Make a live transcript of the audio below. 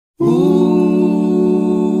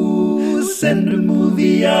Ooh, send a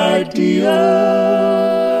movie idea.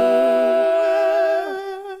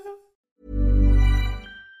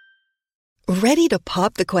 Ready to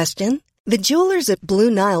pop the question? The jewelers at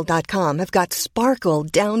BlueNile.com have got sparkle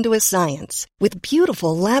down to a science with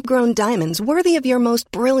beautiful lab-grown diamonds worthy of your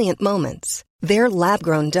most brilliant moments. Their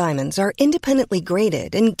lab-grown diamonds are independently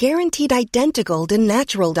graded and guaranteed identical to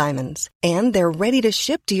natural diamonds, and they're ready to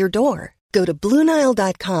ship to your door. Go to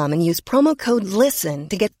BlueNile.com and use promo code LISTEN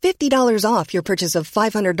to get $50 off your purchase of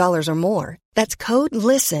 $500 or more. That's code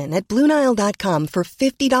LISTEN at BlueNile.com for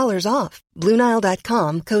 $50 off.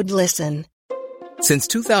 BlueNile.com, code LISTEN. Since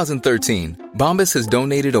 2013, Bombas has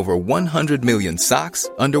donated over 100 million socks,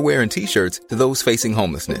 underwear, and T-shirts to those facing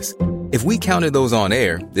homelessness. If we counted those on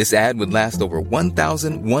air, this ad would last over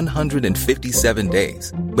 1,157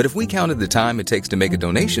 days. But if we counted the time it takes to make a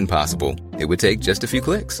donation possible, it would take just a few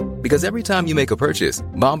clicks. Because every time you make a purchase,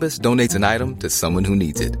 Bombas donates an item to someone who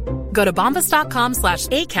needs it. Go to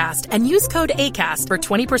bombas.com/ACAST and use code ACAST for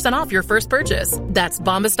 20% off your first purchase. That's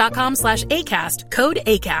bombas.com/ACAST, code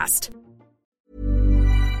ACAST.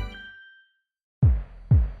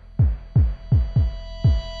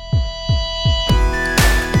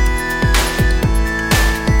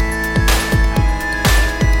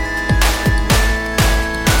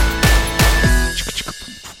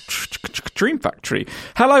 Dream Factory.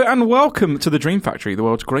 Hello and welcome to the Dream Factory, the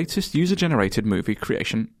world's greatest user-generated movie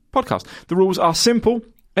creation podcast. The rules are simple.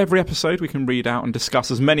 Every episode we can read out and discuss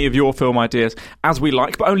as many of your film ideas as we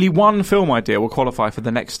like, but only one film idea will qualify for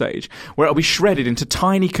the next stage, where it'll be shredded into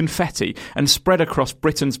tiny confetti and spread across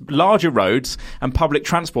Britain's larger roads and public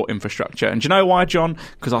transport infrastructure. And do you know why, John?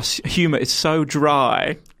 Because our humour is so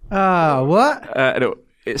dry. What?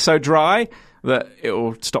 It's so dry that it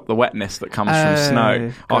will stop the wetness that comes from snow.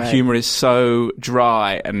 Great. Our humour is so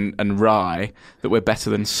dry and wry that we're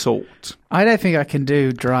better than salt. I don't think I can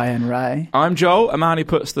do dry and wry. I'm Joel, a man who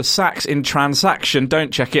puts the sacks in transaction,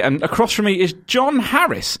 don't check it. And across from me is John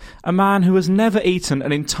Harris, a man who has never eaten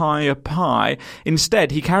an entire pie.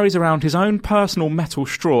 Instead, he carries around his own personal metal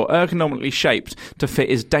straw, ergonomically shaped to fit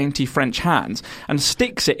his dainty French hands, and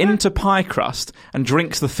sticks it into pie crust and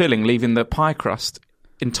drinks the filling, leaving the pie crust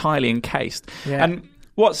entirely encased. Yeah. And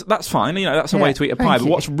that's fine, that's a way to eat a pie. But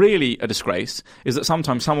what's really a disgrace is that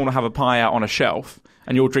sometimes someone will have a pie out on a shelf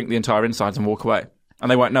and you'll drink the entire insides and walk away.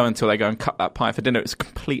 And they won't know until they go and cut that pie for dinner. It's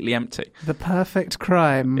completely empty. The perfect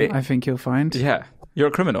crime, I think you'll find. Yeah. You're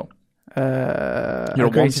a criminal. You're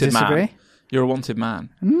a wanted man. You're a wanted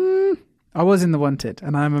man. I was in The Wanted,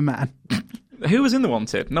 and I'm a man. Who was in The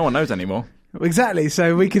Wanted? No one knows anymore. Exactly,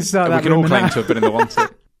 so we can start that. We can all claim to have been in The Wanted.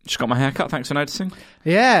 Just got my hair cut, thanks for noticing.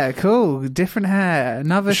 Yeah, cool. Different hair.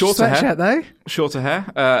 Another sweatshirt, though. Shorter hair,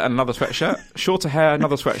 another sweatshirt. Shorter hair,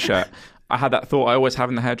 another sweatshirt. I had that thought I always have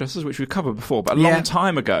in the hairdressers, which we've covered before, but a long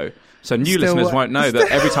time ago. So new listeners won't know that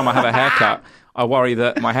every time I have a haircut, I worry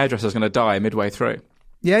that my hairdresser's going to die midway through.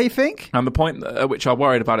 Yeah, you think? And the point at which I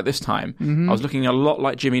worried about it this time, I was looking a lot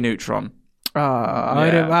like Jimmy Neutron.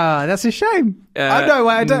 That's a shame.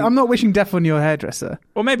 I'm not wishing death on your hairdresser.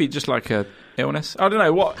 Or maybe just like a illness. I don't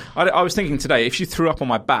know what. I was thinking today, if you threw up on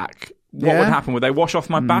my back, what would happen? Would they wash off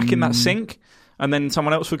my back in that sink, and then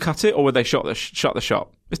someone else would cut it, or would they shut the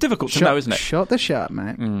shop? It's difficult to know, isn't it? Shut the shop,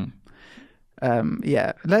 mate.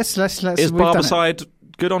 Yeah. Let's. Is barbicide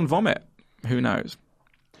good on vomit? Who knows?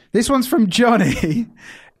 This one's from Johnny.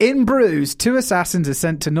 In Bruges, 2 assassins are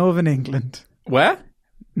sent to Northern England. Where?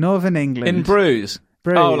 Northern England. In Bruges?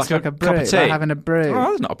 Oh, like a cup of tea. Like having a brew. Oh,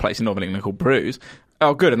 there's not a place in Northern England called Bruges.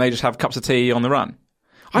 Oh, good, and they just have cups of tea on the run.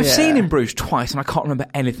 I've seen In Bruges twice, and I can't remember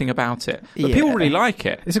anything about it. But people really like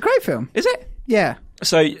it. It's a great film. Is it? Yeah.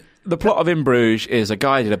 So the plot of In Bruges is a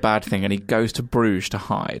guy did a bad thing, and he goes to Bruges to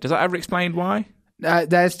hide. Does that ever explain why?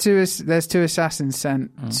 There's two assassins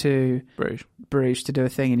sent to Bruges to do a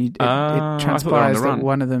thing, and it transpires that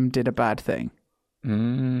one of them did a bad thing.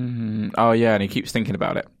 Oh, yeah, and he keeps thinking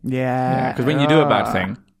about it. Yeah. Because when you do a bad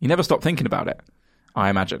thing, you never stop thinking about it, I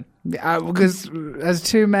imagine. Because as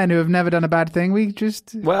two men who have never done a bad thing, we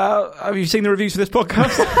just... Well, have you seen the reviews for this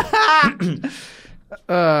podcast?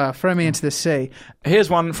 Throw me into the sea.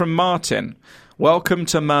 Here's one from Martin. Welcome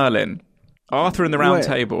to Merlin. Arthur and the Round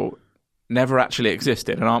Table never actually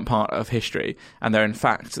existed and aren't part of history, and they're in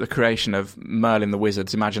fact the creation of Merlin the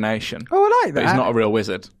Wizard's imagination. Oh, I like that. But he's not a real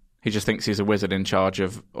wizard. He just thinks he's a wizard in charge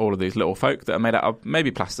of all of these little folk that are made out of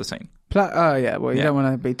maybe plasticine. You don't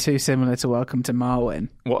want to be too similar to Welcome to Marwin.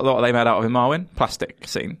 What are they made out of in Marwin? Plastic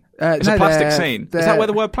scene. It's a plastic scene. Is that where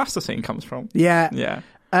the word plasticine comes from? Yeah. Yeah.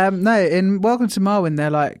 No, in Welcome to Marwin,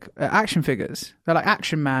 they're like action figures. They're like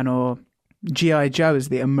Action Man or G.I. Joe, as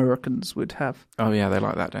the Americans would have. Oh, yeah, they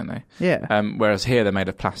like that, don't they? Yeah. Whereas here they're made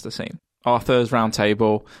of plasticine. Arthur's Round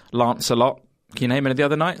Table, Lancelot. Can you name any of the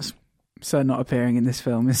other knights? So not appearing in this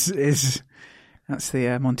film is that's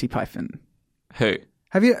the Monty Python. Who?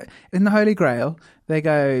 Have you, in the Holy Grail, they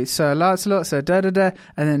go, Sir Lancelot, Sir da-da-da,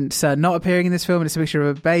 and then Sir not appearing in this film, and it's a picture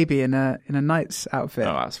of a baby in a knight's outfit.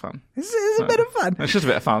 Oh, that's fun. It's a bit of fun. It's just a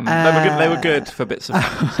bit of fun. They were good for bits of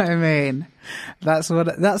fun. I mean, that's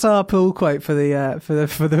our pull quote for the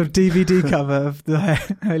DVD cover of the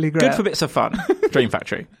Holy Grail. Good for bits of fun. Dream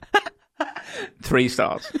Factory. 3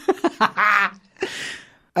 stars.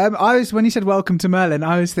 When you said "Welcome to Merlin,"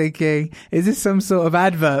 I was thinking, is this some sort of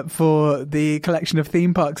advert for the collection of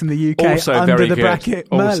theme parks in the UK also under very the good.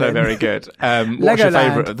 bracket Merlin? Also very good. What's Legoland, your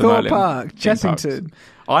favourite of the Thorpe Merlin Park, Chessington?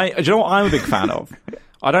 Do you know what I'm a big fan of?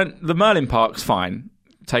 The Merlin park's fine.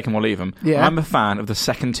 Take them or leave them. Yeah. I'm a fan of the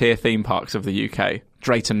second tier theme parks of the UK.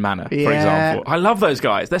 Drayton Manor, for example. I love those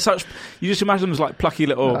guys. They're such. You just imagine them as like plucky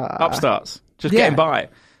little upstarts, just getting by.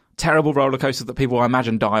 Terrible roller coasters that people, I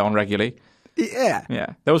imagine, die on regularly.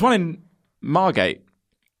 Yeah. There was one in Margate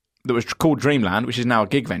that was called Dreamland, which is now a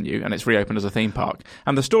gig venue, and it's reopened as a theme park.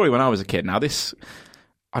 And the story when I was a kid, now this,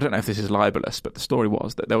 I don't know if this is libelous, but the story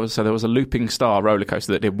was that there was a looping star roller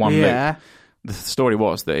coaster that did one loop. The story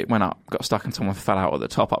was that it went up, got stuck, and someone fell out at the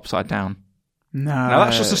top upside down. No. Now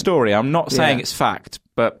that's just a story. I'm not saying it's fact,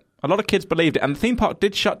 but a lot of kids believed it, and the theme park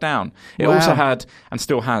did shut down. It also had, and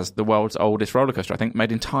still has, the world's oldest roller coaster, I think,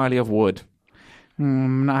 made entirely of wood.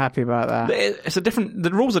 I'm not happy about that.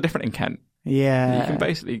 The rules are different in Kent. Yeah. You can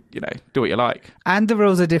basically, do what you like. And the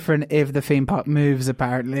rules are different if the theme park moves,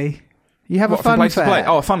 apparently. You have a fun place fair. To play?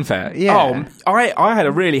 Oh, a fun fair. Yeah. Oh, I had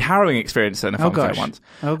a really harrowing experience in a fun fair once.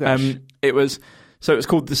 Oh, gosh. It was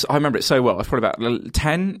called this. I remember it so well. I was probably about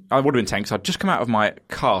 10. I would have been 10 because I'd just come out of my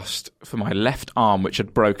cast for my left arm, which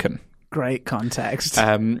had broken. Great context.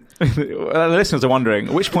 The listeners are wondering,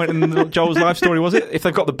 at which point in Joel's life story was it? If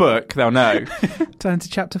they've got the book, they'll know. Turn to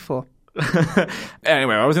chapter 4.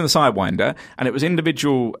 Anyway, I was in the Sidewinder, and it was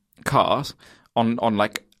individual cars on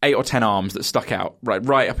like 8 or 10 arms that stuck out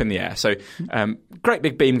right up in the air. So great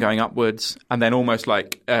big beam going upwards, and then almost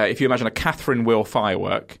like if you imagine a Catherine wheel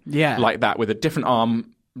firework, like that, with a different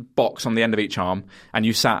arm box on the end of each arm, and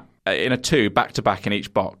you sat in a 2 back to back in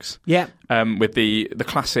each box. Yeah. With the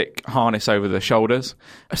classic harness over the shoulders.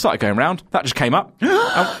 I started going round. That just came up.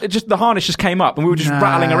 The harness just came up, and we were just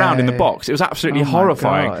rattling around in the box. It was absolutely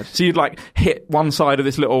horrifying. God. So you'd like hit one side of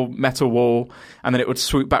this little metal wall, and then it would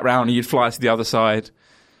swoop back round, and you'd fly to the other side.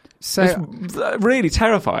 So it's really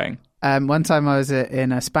terrifying. One time I was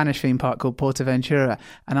in a Spanish theme park called Portaventura,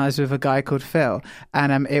 and I was with a guy called Phil,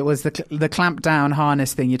 and it was the clamp down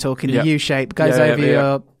harness thing you're talking, the U shape, goes over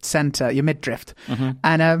your centre, your midriff. Mm-hmm.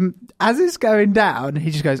 And as it's going down, he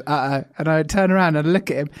just goes, and I turn around and look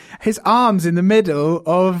at him. His arm's in the middle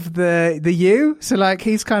of the U, so like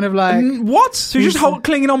he's kind of like... What? So he's just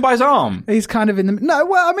clinging on by his arm? He's kind of in the... No,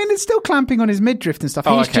 well, I mean, it's still clamping on his midriff and stuff.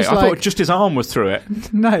 Oh, he's okay. just I thought just his arm was through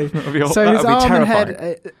it. No. So his arm and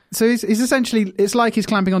head... So he's essentially, it's like he's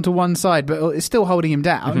clamping onto one side, but it's still holding him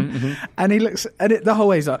down. Mm-hmm. And he looks, and the whole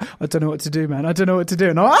way he's like, I don't know what to do, man. I don't know what to do.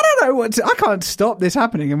 And I don't know what to, I can't stop this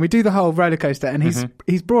happening. And we do the whole roller coaster, and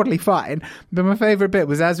he's broadly fine. But my favourite bit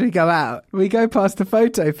was as we go out, we go past the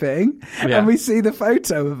photo thing, and we see the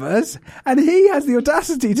photo of us, and he has the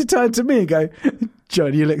audacity to turn to me and go,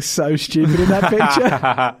 John, you look so stupid in that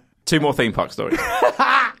picture. 2 more theme park stories.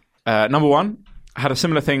 Number 1, I had a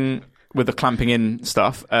similar thing with the clamping in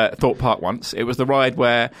stuff at Thorpe Park once. It was the ride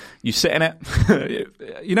where you sit in it.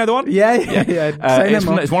 You know the one? Yeah.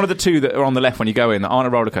 It's one of the 2 that are on the left when you go in that aren't a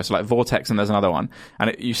roller coaster, like Vortex, and there's another one.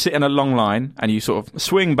 And you sit in a long line, and you sort of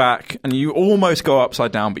swing back, and you almost go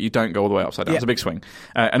upside down, but you don't go all the way upside down. It's a big swing.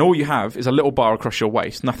 And all you have is a little bar across your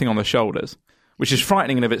waist, nothing on the shoulders, which is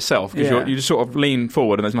frightening in of itself, because you just sort of lean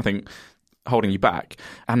forward and there's nothing holding you back.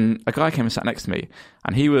 And a guy came and sat next to me,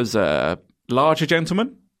 and he was a larger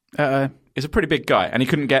gentleman. He's a pretty big guy, and he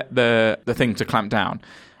couldn't get the thing to clamp down.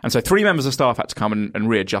 And so 3 members of staff had to come and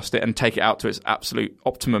readjust it and take it out to its absolute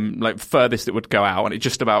optimum, like furthest it would go out, and it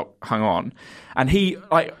just about hung on. And he,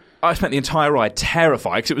 I spent the entire ride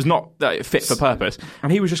terrified because it was not fit for purpose.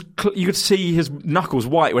 And he was just, you could see his knuckles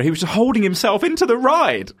white where he was just holding himself into the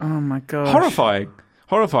ride. Oh my God.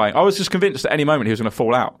 Horrifying. I was just convinced at any moment he was going to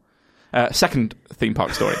fall out. Second theme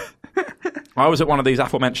park story. I was at one of these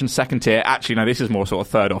aforementioned second tier. Actually, no, this is more sort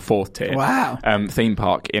of 3rd or 4th tier. Wow. Theme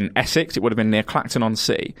park in Essex. It would have been near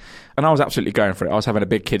Clacton-on-Sea. And I was absolutely going for it. I was having a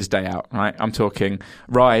big kids' day out, right? I'm talking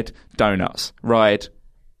ride donuts, ride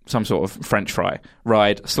some sort of French fry,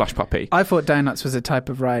 ride slush puppy. I thought donuts was a type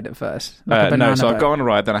of ride at first. Like no, so I go on a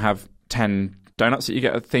ride, then I have 10 donuts that you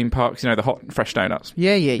get at theme parks, the hot, fresh donuts.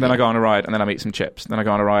 Yeah. Then I go on a ride, and then I eat some chips. Then I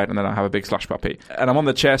go on a ride, and then I have a big slush puppy. And I'm on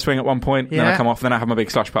the chair swing at one point, then I come off, then I have my big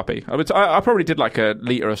slush puppy. I probably did like a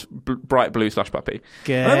litre of bright blue slush puppy.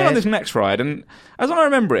 Good. And then I went on this next ride, and as I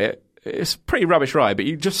remember it, it's a pretty rubbish ride, but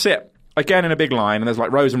you just sit again in a big line, and there's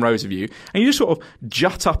like rows and rows of you, and you just sort of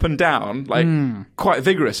jut up and down like quite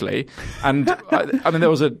vigorously. And I mean, there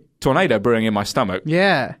was a tornado brewing in my stomach.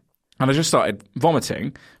 Yeah. And I just started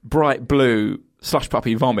vomiting bright blue slush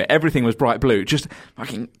puppy vomit. Everything was bright blue, just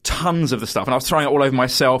fucking tons of the stuff. And I was throwing it all over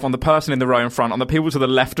myself, on the person in the row in front, on the people to the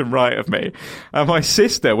left and right of me. And my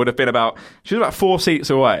sister would have been she was about 4 seats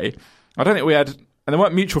away. I don't think we had, and there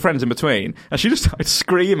weren't mutual friends in between. And she just started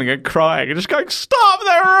screaming and crying and just going, "Stop the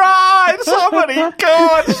ride! Somebody,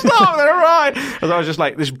 God, stop the ride!" As I was just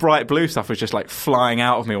like, this bright blue stuff was just like flying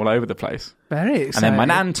out of me all over the place. Very exciting. And then my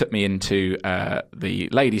nan took me into the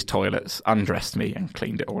ladies' toilets, undressed me, and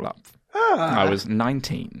cleaned it all up. I was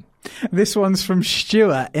 19. This one's from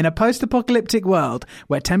Stuart. In a post-apocalyptic world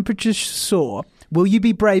where temperatures soar, will you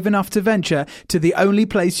be brave enough to venture to the only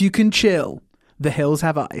place you can chill? The hills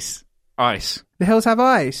have ice. Ice. The hills have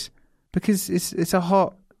ice because it's a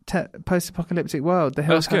hot post-apocalyptic world. The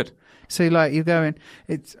hills. That's good. So like you're going.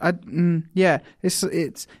 It's like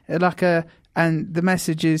a. And the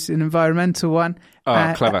message is an environmental one.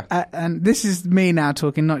 Oh, clever. And this is me now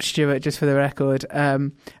talking, not Stuart, just for the record.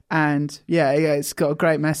 And it's got a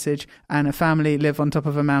great message. And a family live on top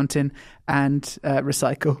of a mountain and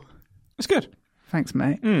recycle. That's good. Thanks,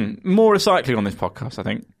 mate. More recycling on this podcast, I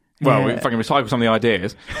think. Well, we fucking recycle some of the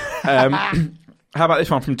ideas. How about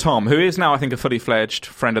this one from Tom, who is now, I think, a fully fledged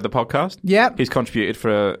friend of the podcast? Yep. He's contributed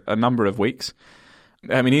for a number of weeks.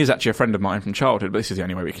 I mean, he is actually a friend of mine from childhood, but this is the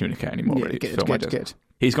only way we communicate anymore, really. Good.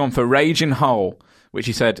 He's gone for Raging Hole, which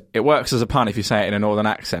he said, it works as a pun if you say it in a northern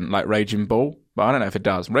accent, like Raging Bull, but I don't know if it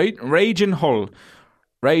does. Raging Hole.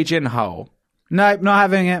 Raging Hole. Nope, not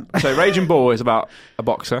having it. So Raging Bull is about a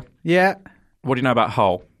boxer. Yeah. What do you know about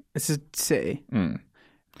Hull? It's a city.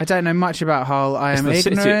 I don't know much about Hull. I am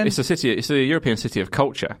ignorant. It's a European city of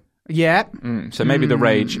culture. Yeah. So maybe the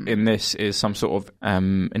rage in this is some sort of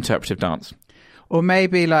interpretive dance. Or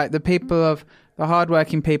maybe like the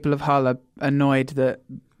hardworking people of Hull are annoyed that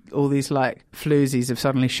all these like floozies have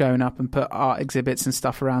suddenly shown up and put art exhibits and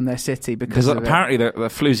stuff around their city because apparently the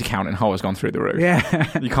floozy count in Hull has gone through the roof.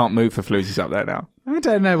 Yeah. You can't move for floozies up there now. I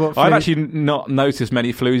don't know what I've actually not noticed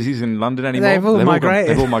many floozies in London anymore. They've all migrated.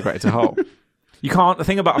 They've all migrated to Hull. The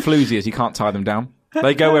thing about a floozy is you can't tie them down.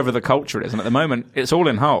 They go wherever the culture is, and at the moment, it's all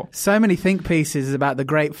in Hull. So many think pieces about the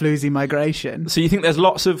great floozy migration. So you think there's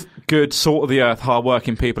lots of good, salt-of-the-earth,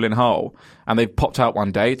 hard-working people in Hull, and they've popped out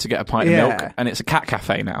one day to get a pint of milk, and it's a cat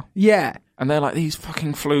cafe now. Yeah. And they're like, these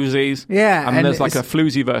fucking floozies. Yeah. And there's like a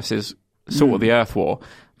floozy versus salt-of-the-earth war.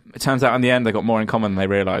 It turns out in the end, they got more in common than they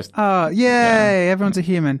realised. Oh, yay! Yeah. Everyone's a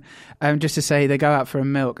human. Just to say, they go out for a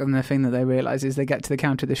milk, and the thing that they realise is they get to the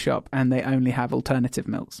counter of the shop, and they only have alternative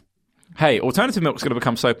milks. Hey, alternative milk's going to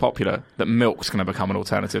become so popular that milk's going to become an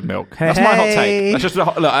alternative milk. That's my hot take. It's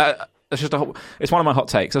one of my hot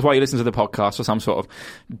takes. That's why you listen to the podcast for some sort of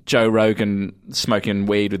Joe Rogan smoking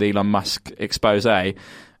weed with Elon Musk expose.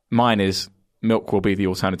 Mine is milk will be the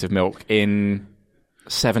alternative milk in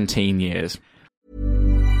 17 years.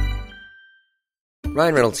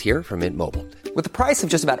 Ryan Reynolds here from Mint Mobile. With the price of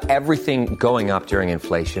just about everything going up during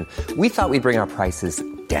inflation, we thought we'd bring our prices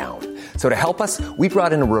down. So to help us, we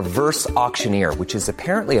brought in a reverse auctioneer, which is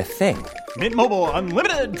apparently a thing. Mint Mobile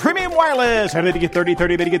Unlimited Premium Wireless. How to get 30,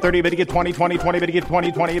 30, how to get 30, how to get 20, 20, 20, how to get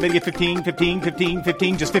 20, 20, how to get 15, 15, 15,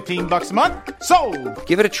 15, just $15 a month? Sold!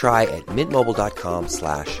 Give it a try at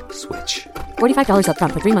mintmobile.com/switch. $45 up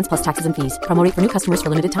front for 3 months plus taxes and fees. Promo rate for new customers for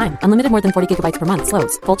limited time. Unlimited more than 40 gigabytes per month.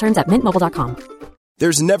 Slows full terms at mintmobile.com.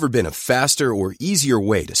 There's never been a faster or easier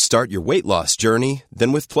way to start your weight loss journey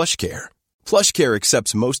than with PlushCare. PlushCare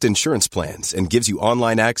accepts most insurance plans and gives you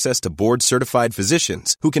online access to board-certified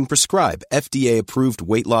physicians who can prescribe FDA-approved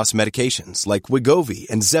weight loss medications like Wegovy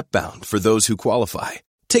and Zepbound for those who qualify.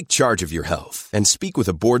 Take charge of your health and speak with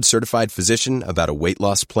a board-certified physician about a weight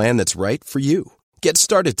loss plan that's right for you. Get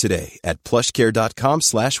started today at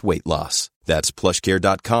plushcare.com/weightloss. That's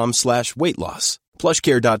plushcare.com/weightloss.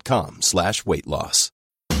 plushcare.com/weightloss.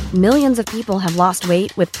 Millions of people have lost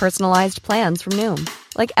weight with personalized plans from Noom.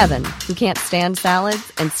 Like Evan, who can't stand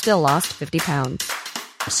salads and still lost 50 pounds.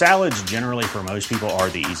 Salads generally for most people are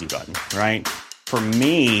the easy button, right? For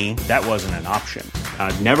me, that wasn't an option.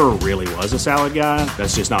 I never really was a salad guy.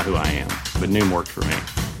 That's just not who I am. But Noom worked for me.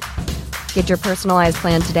 Get your personalized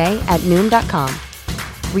plan today at Noom.com.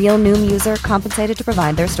 Real Noom user compensated to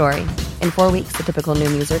provide their story. In 4 weeks, the typical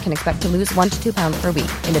Noom user can expect to lose 1 to 2 pounds per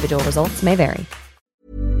week. Individual results may vary.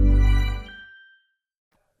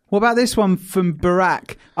 What about this one from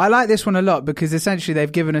Barack? I like this one a lot because essentially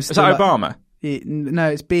they've given us... Is that Obama? No,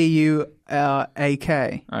 it's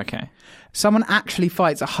B-U-R-A-K. Okay. Someone actually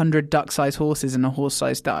fights 100 duck-sized horses and a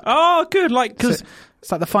horse-sized duck. Oh, good. Because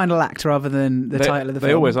it's like the final act rather than the title of the film.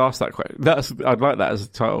 They always ask that question. I'd like that as a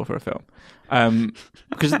title for a film.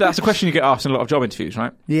 Because that's a question you get asked in a lot of job interviews,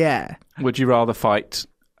 right? Yeah. Would you rather fight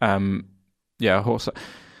a horse?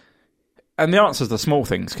 And the answer's the small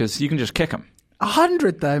things, because you can just kick them.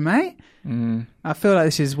 100 though, mate. I feel like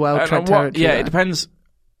this is well-tread territory. Yeah, it depends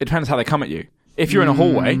how they come at you. If you're in a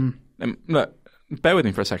hallway, look, bear with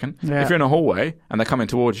me for a second. Yeah. If you're in a hallway and they're coming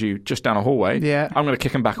towards you just down a hallway, I'm going to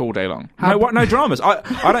kick them back all day long. No dramas.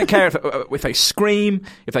 I don't care if they scream,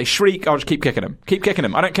 if they shriek. I'll just keep kicking them. Keep kicking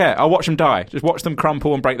them. I don't care. I'll watch them die. Just watch them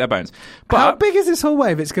crumple and break their bones. But how big is this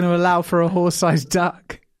hallway if it's going to allow for a horse-sized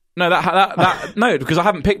duck? No, no, because I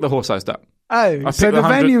haven't picked the horse-sized duck. Oh, so the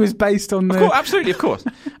venue is based on the... Of course, absolutely, of course.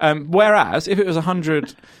 Whereas, if it was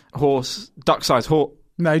 100 duck-sized horse...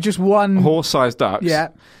 No, just one... Horse-sized ducks. Yeah.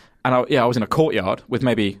 And I was in a courtyard with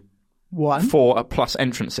maybe 4 plus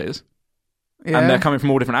entrances. Yeah. And they're coming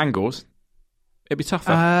from all different angles. It'd be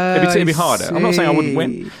tougher. It'd be harder. I'm not saying I wouldn't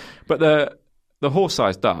win. But the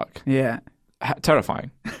horse-sized duck... Yeah.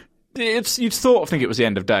 Terrifying. You'd think it was the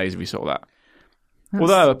end of days if you saw that.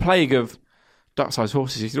 Although a plague of duck-sized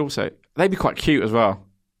horses, you could also... They'd be quite cute as well.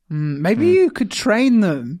 Maybe you could train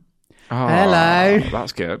them. Oh, hello.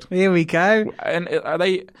 That's good. Here we go. And are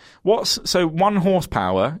they... So 1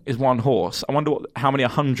 horsepower is 1 horse. I wonder how many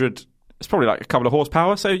 100... It's probably like a couple of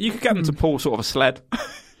horsepower. So you could get them to pull sort of a sled.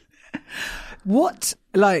 What,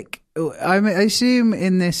 like... I assume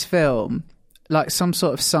in this film, like some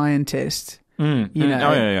sort of scientist... You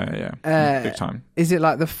know, oh yeah. Big time. Is it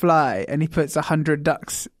like The Fly, and he puts 100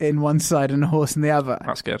 ducks in one side and a horse in the other?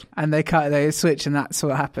 That's good. And they switch, and that's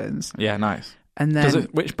what happens. Yeah, nice. And then,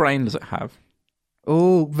 which brain does it have?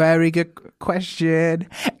 Oh, very good question.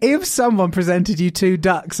 If someone presented you 2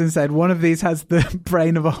 ducks and said one of these has the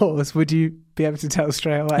brain of a horse, would you be able to tell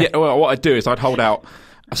straight away? Yeah. Well, what I'd do is I'd hold out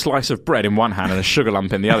a slice of bread in one hand and a sugar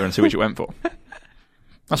lump in the other and see which it went for.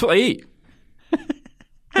 That's what they eat.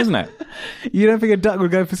 Isn't it? You don't think a duck would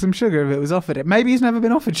go for some sugar if it was offered it? Maybe he's never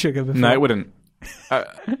been offered sugar before. No, it wouldn't.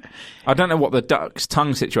 I don't know what the duck's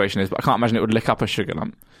tongue situation is, but I can't imagine it would lick up a sugar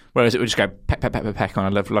lump. Whereas it would just go peck, peck, peck, peck, peck on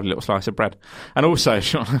a lovely little slice of bread. And also,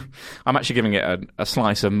 I'm actually giving it a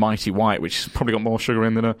slice of Mighty White, which has probably got more sugar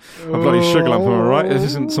in than a bloody sugar lump, am I right? This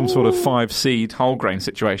isn't some sort of 5-seed whole grain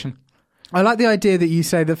situation. I like the idea that you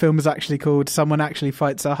say the film is actually called Someone Actually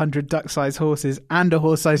Fights 100 Duck-Sized Horses and a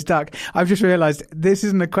Horse-Sized Duck. I've just realised this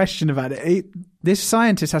isn't a question about it. This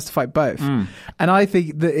scientist has to fight both. And I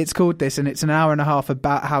think that it's called this, and it's an hour and a half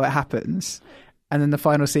about how it happens. And then the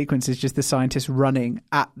final sequence is just the scientist running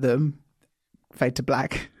at them. Fade to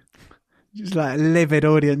black. Just like livid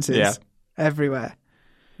audiences everywhere.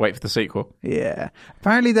 Wait for the sequel. Yeah.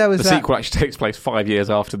 Apparently there was the sequel actually takes place 5 years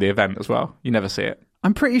after the event as well. You never see it.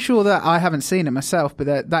 I'm pretty sure that I haven't seen it myself,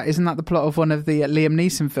 but that isn't that the plot of one of the Liam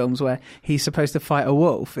Neeson films where he's supposed to fight a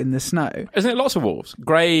wolf in the snow? Isn't it lots of wolves?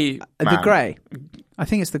 Grey Man. The Grey. I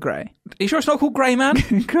think it's the Grey. Are you sure it's not called Grey Man?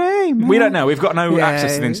 Grey Man. We don't know. We've got no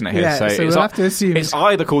access to the internet here, so we'll have to assume it's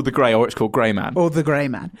either called the Grey or it's called Grey Man, or the Grey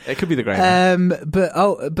Man. It could be the Grey Man.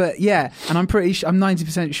 But yeah, and I'm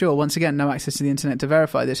 90% sure. Once again, no access to the internet to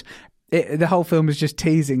verify this. The whole film is just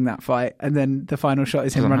teasing that fight, and then the final shot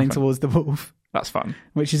is him running towards the wolf. That's fun.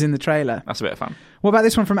 Which is in the trailer. That's a bit of fun. What about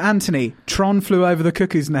this one from Anthony? Tron Flew Over the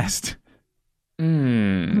Cuckoo's Nest.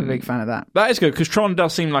 I'm a big fan of that. That is good, because Tron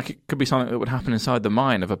does seem like it could be something that would happen inside the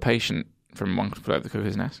mind of a patient from One Flew Over the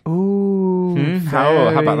Cuckoo's Nest. Ooh,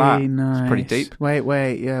 how about that? Nice. It's pretty deep. Wait.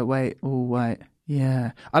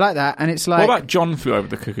 Yeah. I like that, and it's like... What about John Flew Over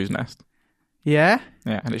the Cuckoo's Nest? Yeah?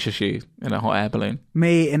 Yeah, and it's just you in a hot air balloon.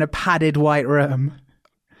 Me in a padded white room.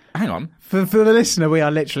 Hang on. For the listener, we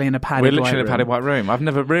are literally in a padded white room. We're literally in a padded white room. I've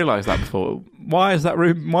never realised that before. Why has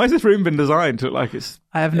this room been designed to look like it's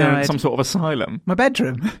some sort of asylum? My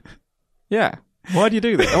bedroom. Yeah. Why do you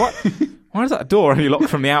do that? Why is that door only locked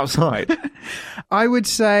from the outside? I would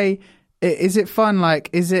say, is it fun? Like,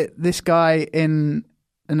 is it this guy in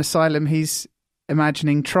an asylum, he's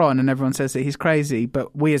imagining Tron and everyone says that he's crazy,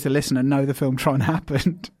 but we as a listener know the film Tron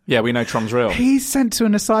happened. Yeah, we know Tron's real. He's sent to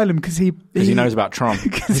an asylum because he knows about Tron.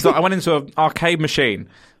 He's like, I went into an arcade machine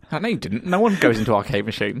No, you didn't. No one goes into arcade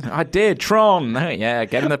machines. I did. Tron. Oh, yeah,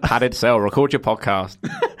 get in the padded cell, record your podcast.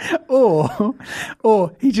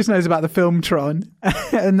 or he just knows about the film Tron,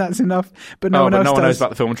 and that's enough. But no one else knows about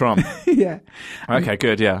the film Tron. Yeah. Okay,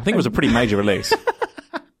 good, yeah. I think it was a pretty major release.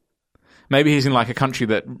 Maybe he's in like a country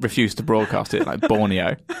that refused to broadcast it, like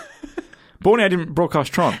Borneo. Borneo didn't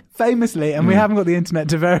broadcast Tron. Famously, and we haven't got the internet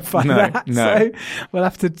to verify that. No. So we'll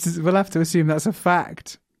have to assume that's a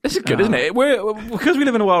fact. This is good, isn't it? Because we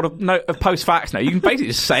live in a world of post-facts now, you can basically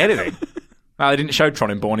just say anything. They didn't show Tron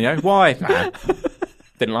in Borneo. Why? Nah.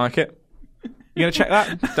 Didn't like it. You going to check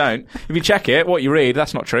that? Don't. If you check it, what you read,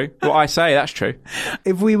 that's not true. What I say, that's true.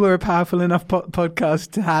 If we were a powerful enough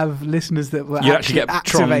podcast to have listeners that were you'd actually get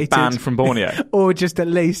activated, Tron banned from Borneo. Or just at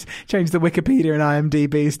least change the Wikipedia and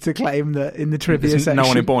IMDb's to claim that in the trivia section. No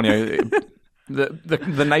one in Borneo...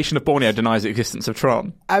 The nation of Borneo denies the existence of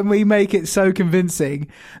Tron. And we make it so convincing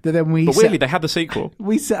that then But weirdly, they had the sequel.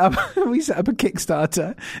 We set up a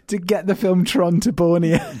Kickstarter to get the film Tron to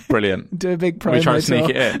Borneo. Brilliant. Do a big promo. We try to sneak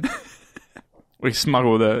it in. We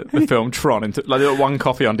smuggle the film Tron into, like, one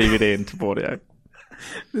copy on DVD into Borneo.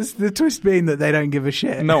 The twist being that they don't give a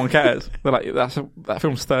shit. No one cares. They're like, that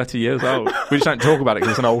film's 30 years old. We just don't talk about it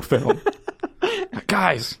because it's an old film. Like,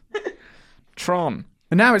 guys, Tron.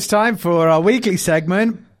 And now it's time for our weekly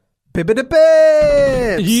segment, Pip-a-da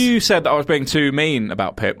Pips! You said that I was being too mean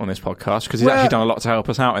about Pip on this podcast because he's actually done a lot to help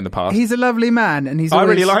us out in the past. He's a lovely man, and I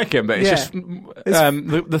really like him, but it's just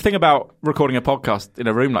the thing about recording a podcast in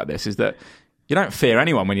a room like this is that you don't fear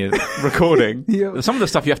anyone when you're recording. Some of the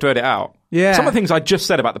stuff you have to edit out. Yeah. Some of the things I just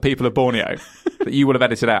said about the people of Borneo that you would have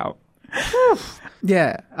edited out.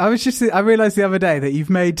 Yeah, I realised the other day that you've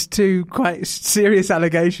made two quite serious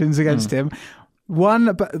allegations against him.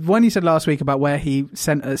 One you said last week about where he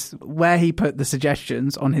put the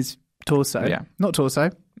suggestions on his torso. Yeah. Not torso.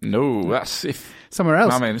 No, that's somewhere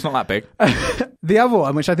else. I mean, it's not that big. The other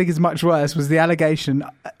one, which I think is much worse, was the allegation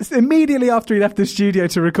immediately after he left the studio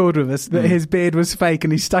to record with us that his beard was fake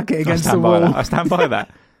and he stuck it against the wall. I stand by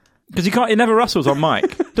that. Because it never rustles on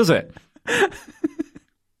mic, does it?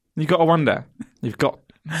 You've got to wonder. We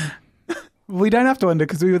don't have to wonder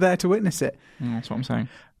because we were there to witness it. That's what I'm saying.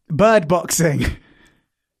 Bird boxing.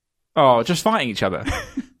 Oh, just fighting each other.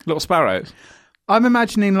 Little sparrows. I'm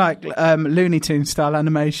imagining like Looney Tunes style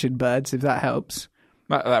animation birds, if that helps.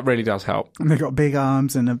 That really does help. And they've got big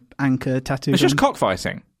arms and an anchor tattooed. It's just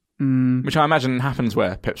cockfighting, which I imagine happens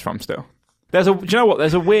where Pip's from still. Do you know what?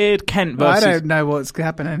 There's a weird Kent versus... I don't know what's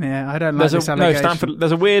happening here. I don't like this allegation. No, Stanford,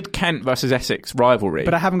 there's a weird Kent versus Essex rivalry.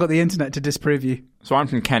 But I haven't got the internet to disprove you. So I'm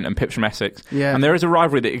from Kent and Pip's from Essex. Yeah. And there is a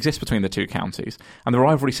rivalry that exists between the two counties. And the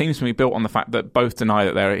rivalry seems to be built on the fact that both deny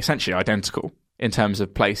that they're essentially identical in terms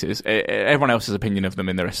of places. Everyone else's opinion of them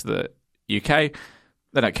in the rest of the UK,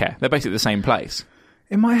 they don't care. They're basically the same place.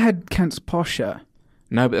 In my head, Kent's posher.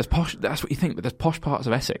 No, but there's posh... That's what you think, but there's posh parts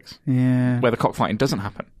of Essex. Yeah. Where the cockfighting doesn't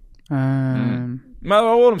happen. Well,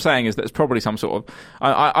 all I'm saying is that it's probably some sort of...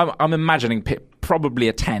 I'm imagining Pip probably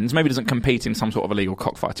attends, maybe doesn't compete in some sort of illegal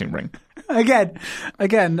cockfighting ring. Again,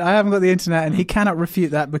 I haven't got the internet and he cannot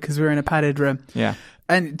refute that because we're in a padded room. Yeah.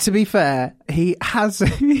 And to be fair, he has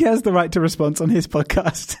the right to response on his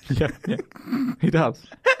podcast. Yeah. He does.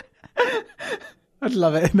 I'd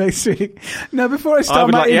love it next week. Now, before I start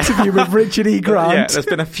my interview with Richard E. Grant... Yeah, there's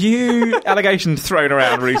been a few allegations thrown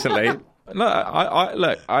around recently.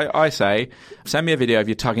 I say, send me a video of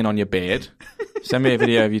you tugging on your beard. Send me a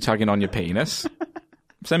video of you tugging on your penis.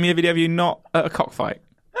 Send me a video of you not at a cockfight.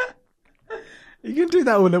 You can do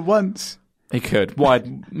that all at once. He could. Why?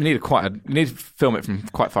 You need to film it from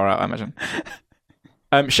quite far out, I imagine.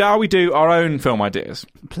 Shall we do our own film ideas?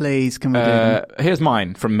 Please, can we do them? Here's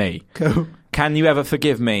mine from me. Cool. Can you ever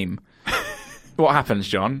forgive meme? What happens,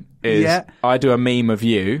 John, is I do a meme of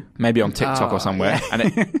you, maybe on TikTok or somewhere, and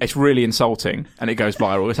it's really insulting, and it goes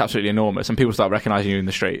viral. It's absolutely enormous, and people start recognising you in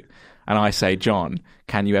the street. And I say, John,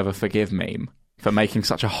 can you ever forgive meme for making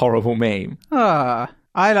such a horrible meme? I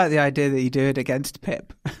like the idea that you do it against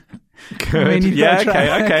Pip. Good. I mean,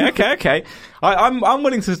 okay. I'm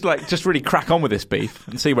willing to just really crack on with this beef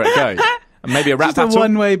and see where it goes. And maybe a rap battle. Just a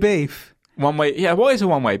one-way beef. One-way. Yeah. What is a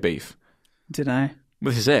one-way beef? Dunno.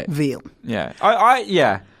 This is it. Veal.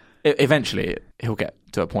 Yeah. Eventually, he'll get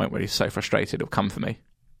to a point where he's so frustrated, he'll come for me.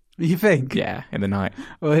 You think? Yeah, in the night.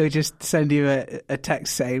 Or he'll just send you a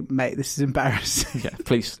text saying, mate, this is embarrassing. Yeah,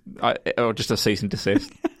 please. Or just a cease and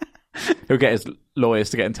desist. He'll get his lawyers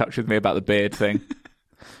to get in touch with me about the beard thing.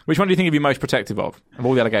 Which one do you think he'd be most protective of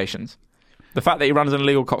all the allegations? The fact that he runs an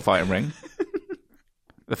illegal cockfighting ring?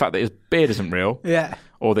 The fact that his beard isn't real? Yeah.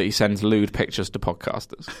 Or that he sends lewd pictures to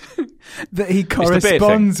podcasters? that he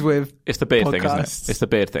corresponds with. It's the beard podcasts. thing, isn't it? It's the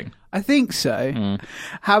beard thing. I think so.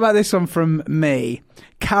 How about this one from me?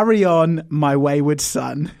 Carry on, my wayward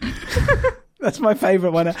son. That's my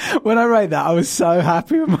favourite one. When I wrote that, I was so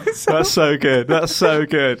happy with myself. That's so good. That's so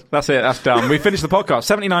good. That's it. That's done. We finished the podcast.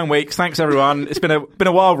 79 weeks. Thanks, everyone. It's been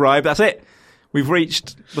a wild ride. That's it. We've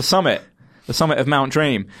reached the summit. The summit of Mount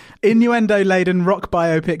Dream. Innuendo-laden rock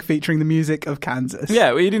biopic featuring the music of Kansas.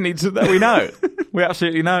 Yeah, we didn't need to. We know. We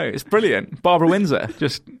absolutely know. It's brilliant. Barbara Windsor,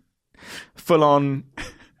 just full on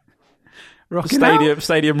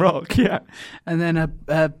stadium rock. Yeah, and then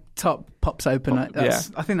a top pops open. I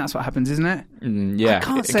think that's what happens, isn't it? Yeah. I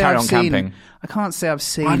can't say camping. I can't say I've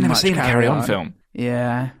seen. I've never much seen a Carry On film.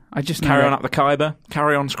 Yeah, I just Carry On Up the Khyber.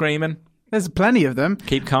 Carry On Screaming. There's plenty of them.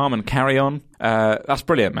 Keep Calm and Carry On. That's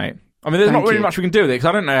brilliant, mate. I mean, there's not really much we can do with it because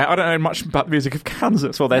I don't know much about the music of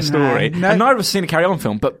Kansas or their story. No. And neither of us have seen a Carry On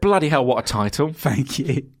film, but bloody hell, what a title. Thank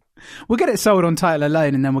you. We'll get it sold on title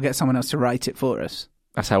alone and then we'll get someone else to write it for us.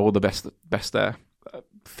 That's how all the best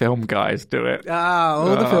film guys do it.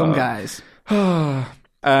 All the film guys.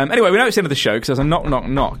 Anyway, we know it's the end of the show because there's a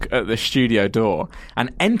knock at the studio door,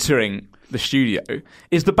 and entering the studio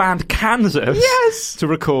is the band Kansas. Yes! To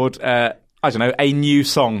record, a new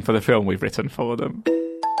song for the film we've written for them.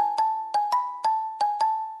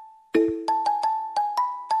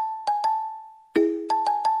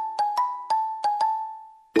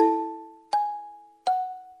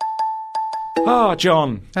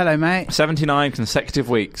 John. Hello, mate. 79 consecutive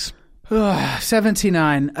weeks.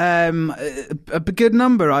 79. A good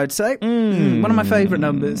number, I'd say. One of my favourite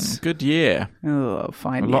numbers. Good year. Oh,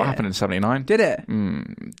 fine. A lot happened in 79. Did it?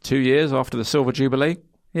 2 years after the Silver Jubilee.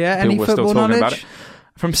 Yeah, any People football were still talking knowledge? about it.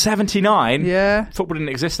 From 79, yeah, football didn't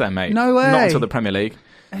exist then, mate. No way. Not until the Premier League.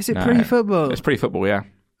 Is it pre-football? It's pre-football, yeah.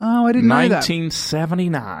 Oh, I didn't know that.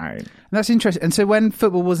 1979. That's interesting. And so when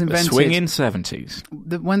football was invented... The swinging 70s.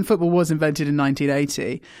 When football was invented in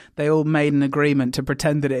 1980, they all made an agreement to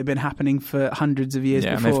pretend that it had been happening for hundreds of years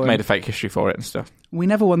before. Yeah, and they've made a fake history for it and stuff. We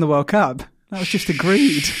never won the World Cup. That was just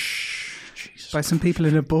agreed by some people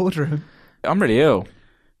in a boardroom. I'm really ill.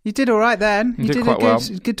 You did all right then. You did quite well.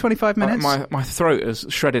 Good 25 minutes. My throat is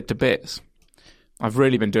shredded to bits. I've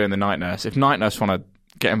really been doing the night nurse. If night nurse want to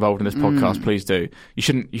get involved in this podcast, please do. You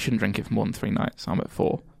shouldn't drink it for more than 3 nights. I'm at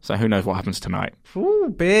 4. So who knows what happens tonight.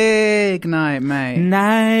 Ooh, big night, mate.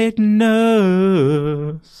 Night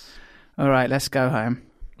nurse. All right, let's go home.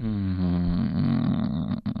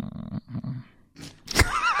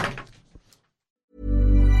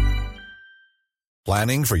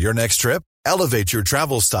 Planning for your next trip? Elevate your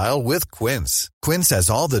travel style with Quince. Quince has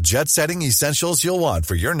all the jet-setting essentials you'll want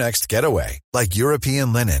for your next getaway, like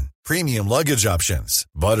European linen, premium luggage options,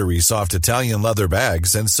 buttery soft Italian leather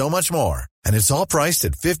bags, and so much more. And it's all priced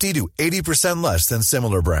at 50 to 80% less than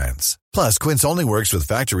similar brands. Plus, Quince only works with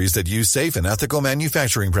factories that use safe and ethical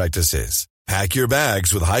manufacturing practices. Pack your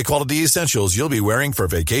bags with high-quality essentials you'll be wearing for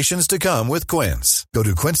vacations to come with Quince. Go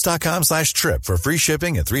to quince.com/trip for free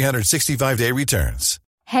shipping and 365-day returns.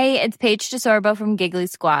 Hey, it's Paige DeSorbo from Giggly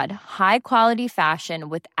Squad. High quality fashion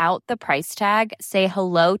without the price tag. Say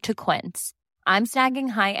hello to Quince. I'm snagging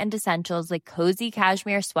high-end essentials like cozy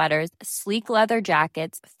cashmere sweaters, sleek leather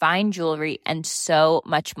jackets, fine jewelry, and so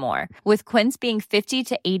much more. With Quince being 50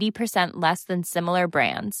 to 80% less than similar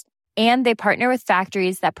brands. And they partner with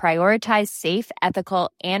factories that prioritize safe, ethical,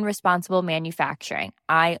 and responsible manufacturing.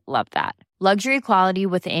 I love that. Luxury quality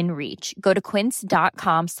within reach. Go to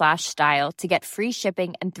quince.com/style to get free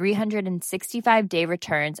shipping and 365-day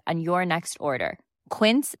returns on your next order.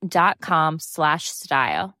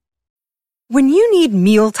 Quince.com/style. When you need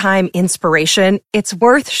mealtime inspiration, it's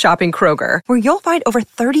worth shopping Kroger, where you'll find over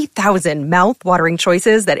 30,000 mouth-watering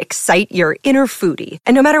choices that excite your inner foodie.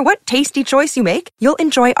 And no matter what tasty choice you make, you'll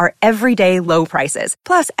enjoy our everyday low prices,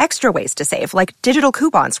 plus extra ways to save, like digital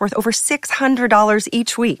coupons worth over $600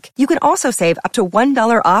 each week. You can also save up to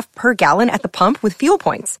 $1 off per gallon at the pump with fuel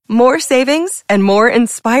points. More savings and more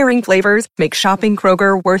inspiring flavors make shopping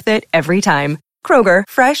Kroger worth it every time. Kroger,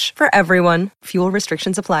 fresh for everyone. Fuel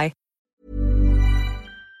restrictions apply.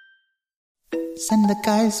 Send the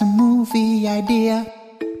guys a movie idea.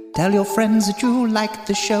 Tell your friends that you like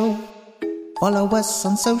the show. Follow us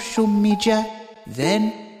on social media.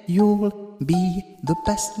 Then you'll be the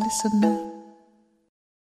best listener.